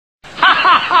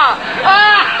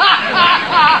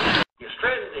He's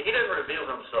threatened. He doesn't reveal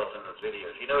himself in those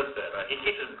videos. You notice that, right? He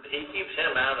keeps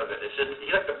him out of it. It's just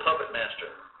he's like the puppet master.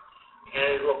 He has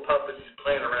these little puppets he's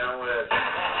playing around with.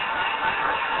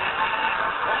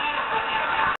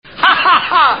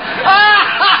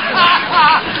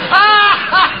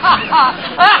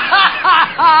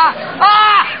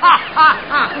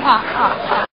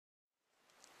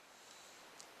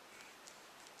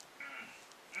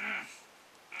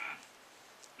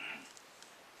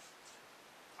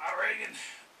 I reckon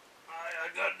I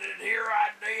got this here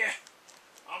idea.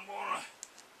 I'm gonna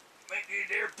make these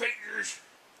there pictures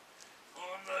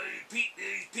on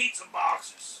these pizza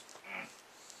boxes.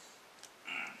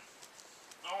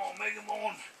 I want to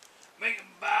make them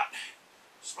about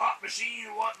slot machine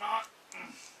or whatnot.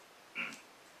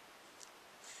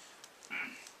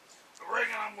 I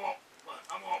reckon I'm gonna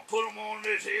put them on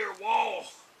this here wall.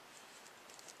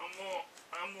 I'm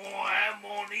gonna have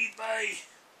them on eBay,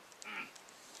 and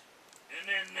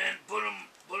then put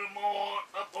them all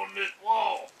up on this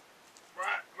wall,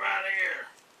 right there.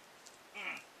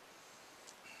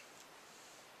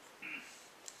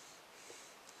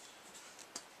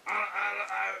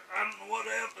 I don't know what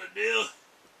else to do.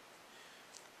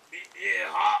 Yeah,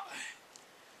 hot.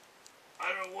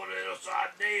 I don't know what else I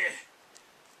did.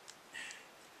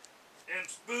 And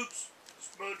Spooks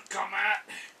supposed to come out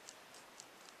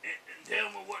and tell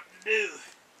me what to do.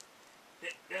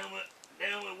 Tell me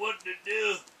what to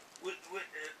do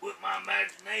with my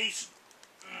imagination.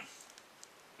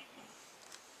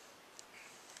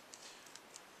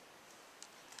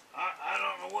 I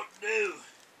don't know what to do.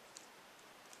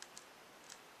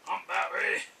 I'm about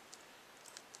ready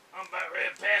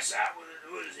to pass out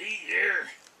with his heat here.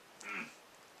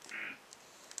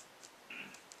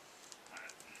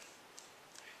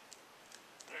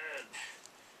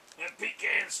 That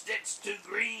pecan sticks too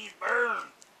green,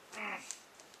 burn.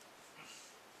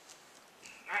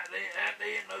 That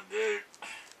ain't no good.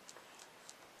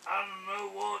 I don't know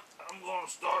what I'm gonna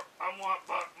start.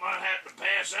 Might have to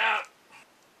pass out.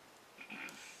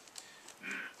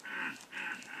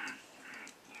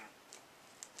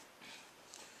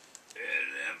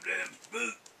 Them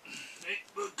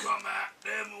Spook come out,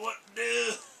 tell me what to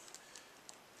do.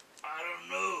 I don't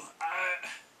know.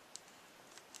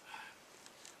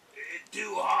 It's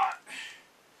too hot.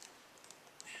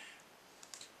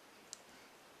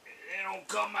 They don't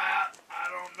come out. I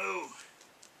don't know.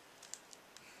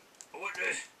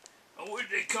 I wish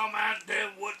they come out and tell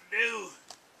me what to do.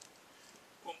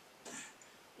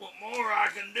 What more I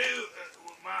can do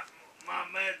with my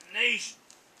imagination.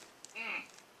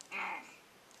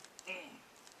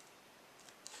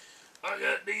 I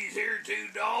got these here two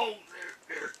dogs.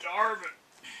 They're starving.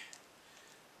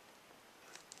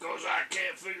 Because I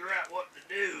can't figure out what to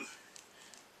do.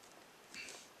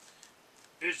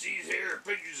 Just these here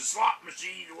pictures of slot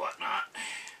machines and whatnot.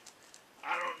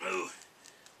 I don't know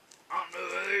how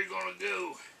they're gonna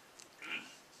go.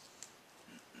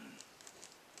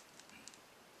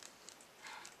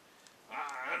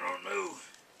 I don't know.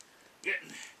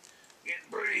 Getting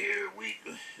pretty here weak.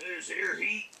 This here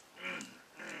heat.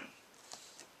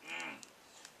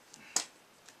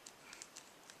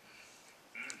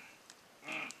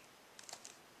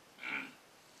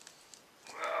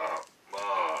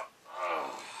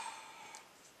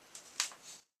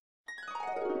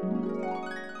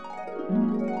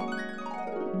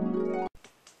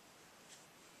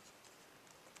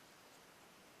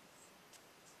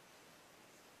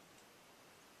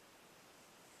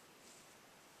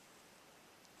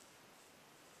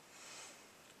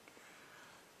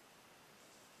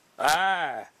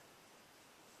 Hi,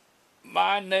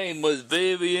 my name was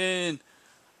Vivian.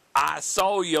 I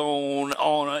saw you on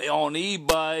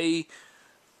eBay.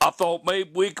 I thought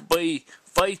maybe we could be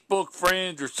Facebook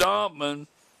friends or something.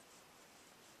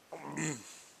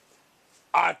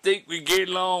 I think we get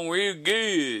along real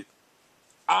good.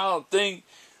 I don't think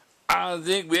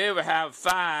we ever have a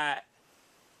fight.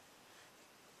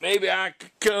 Maybe I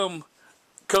could come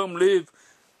live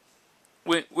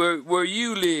where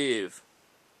you live.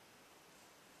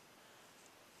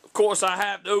 Of course, I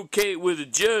have to okay it with the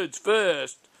judge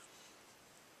first.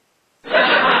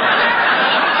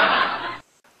 I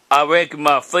reckon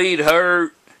my feet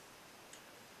hurt.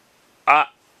 I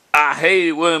hate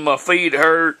it when my feet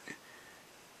hurt.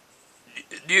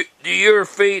 Do your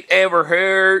feet ever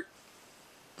hurt?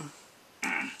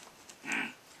 Well,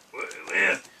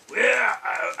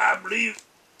 I believe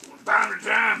from time to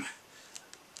time.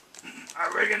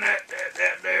 I reckon that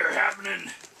they're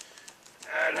happening.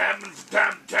 It happens from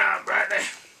time to time, right there.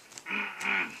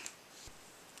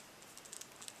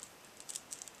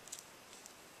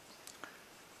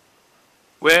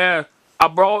 Well, I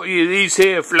brought you these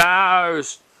here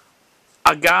flowers.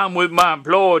 I got them with my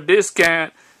employee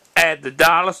discount at the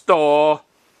dollar store.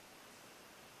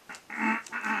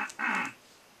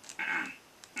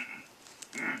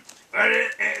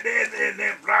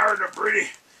 Them flowers are pretty.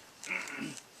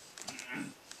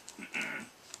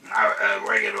 I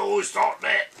reckon I always thought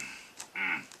that.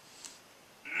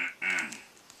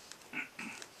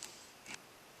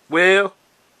 Well,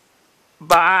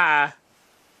 bye.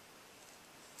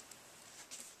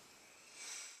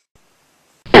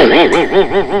 Well,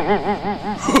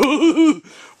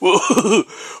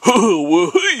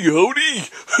 hey, Howdy.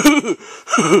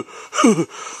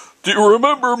 Do you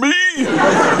remember me?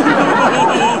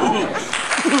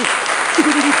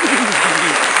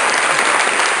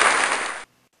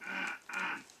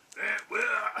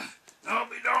 Well, I'll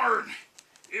be darned.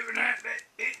 Even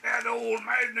that old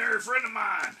imaginary friend of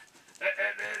mine, that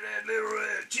little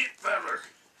chip feller.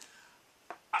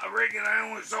 I reckon I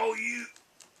only saw you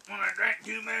when I drank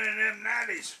too many of them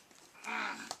 90s.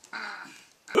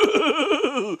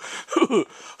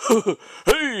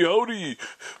 Hey, Howdy.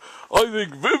 I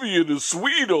think Vivian is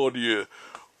sweet on you.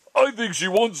 I think she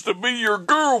wants to be your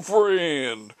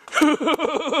girlfriend.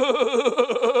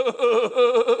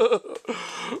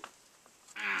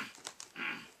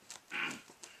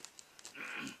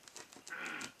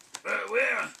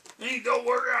 Well, things don't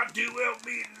work out too well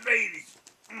being ladies.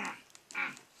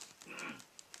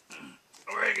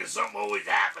 I reckon something always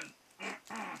happens.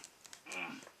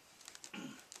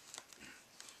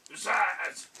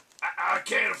 Besides, I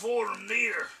can't afford them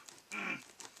neither.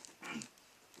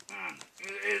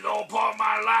 It's all part of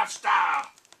my lifestyle.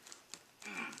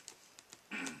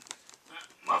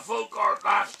 My folk art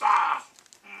lifestyle.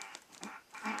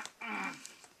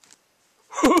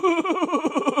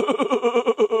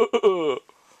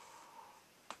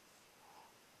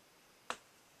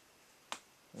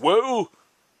 Well,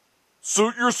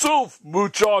 suit yourself,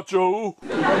 muchacho.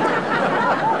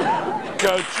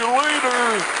 Catch you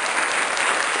later.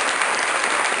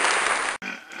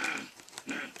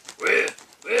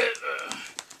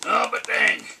 Oh, but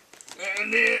dang.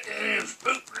 And them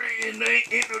spooks ain't no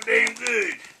damn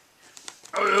good.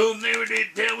 I hope they never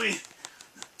did tell me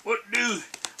what to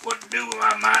do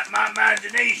with my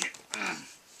imagination.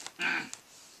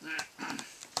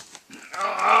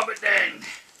 Oh, but dang.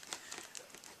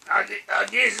 I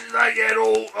guess it's like that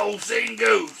old saying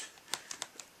goes.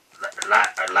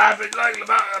 Life is like a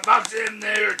box of them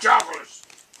there chocolates.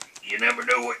 You never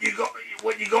know what you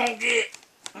gonna get.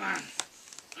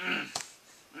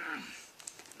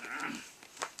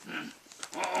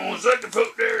 On second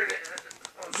thought there,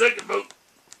 second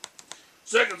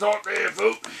thought there,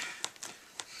 folks.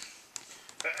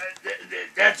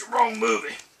 That's the wrong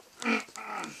movie.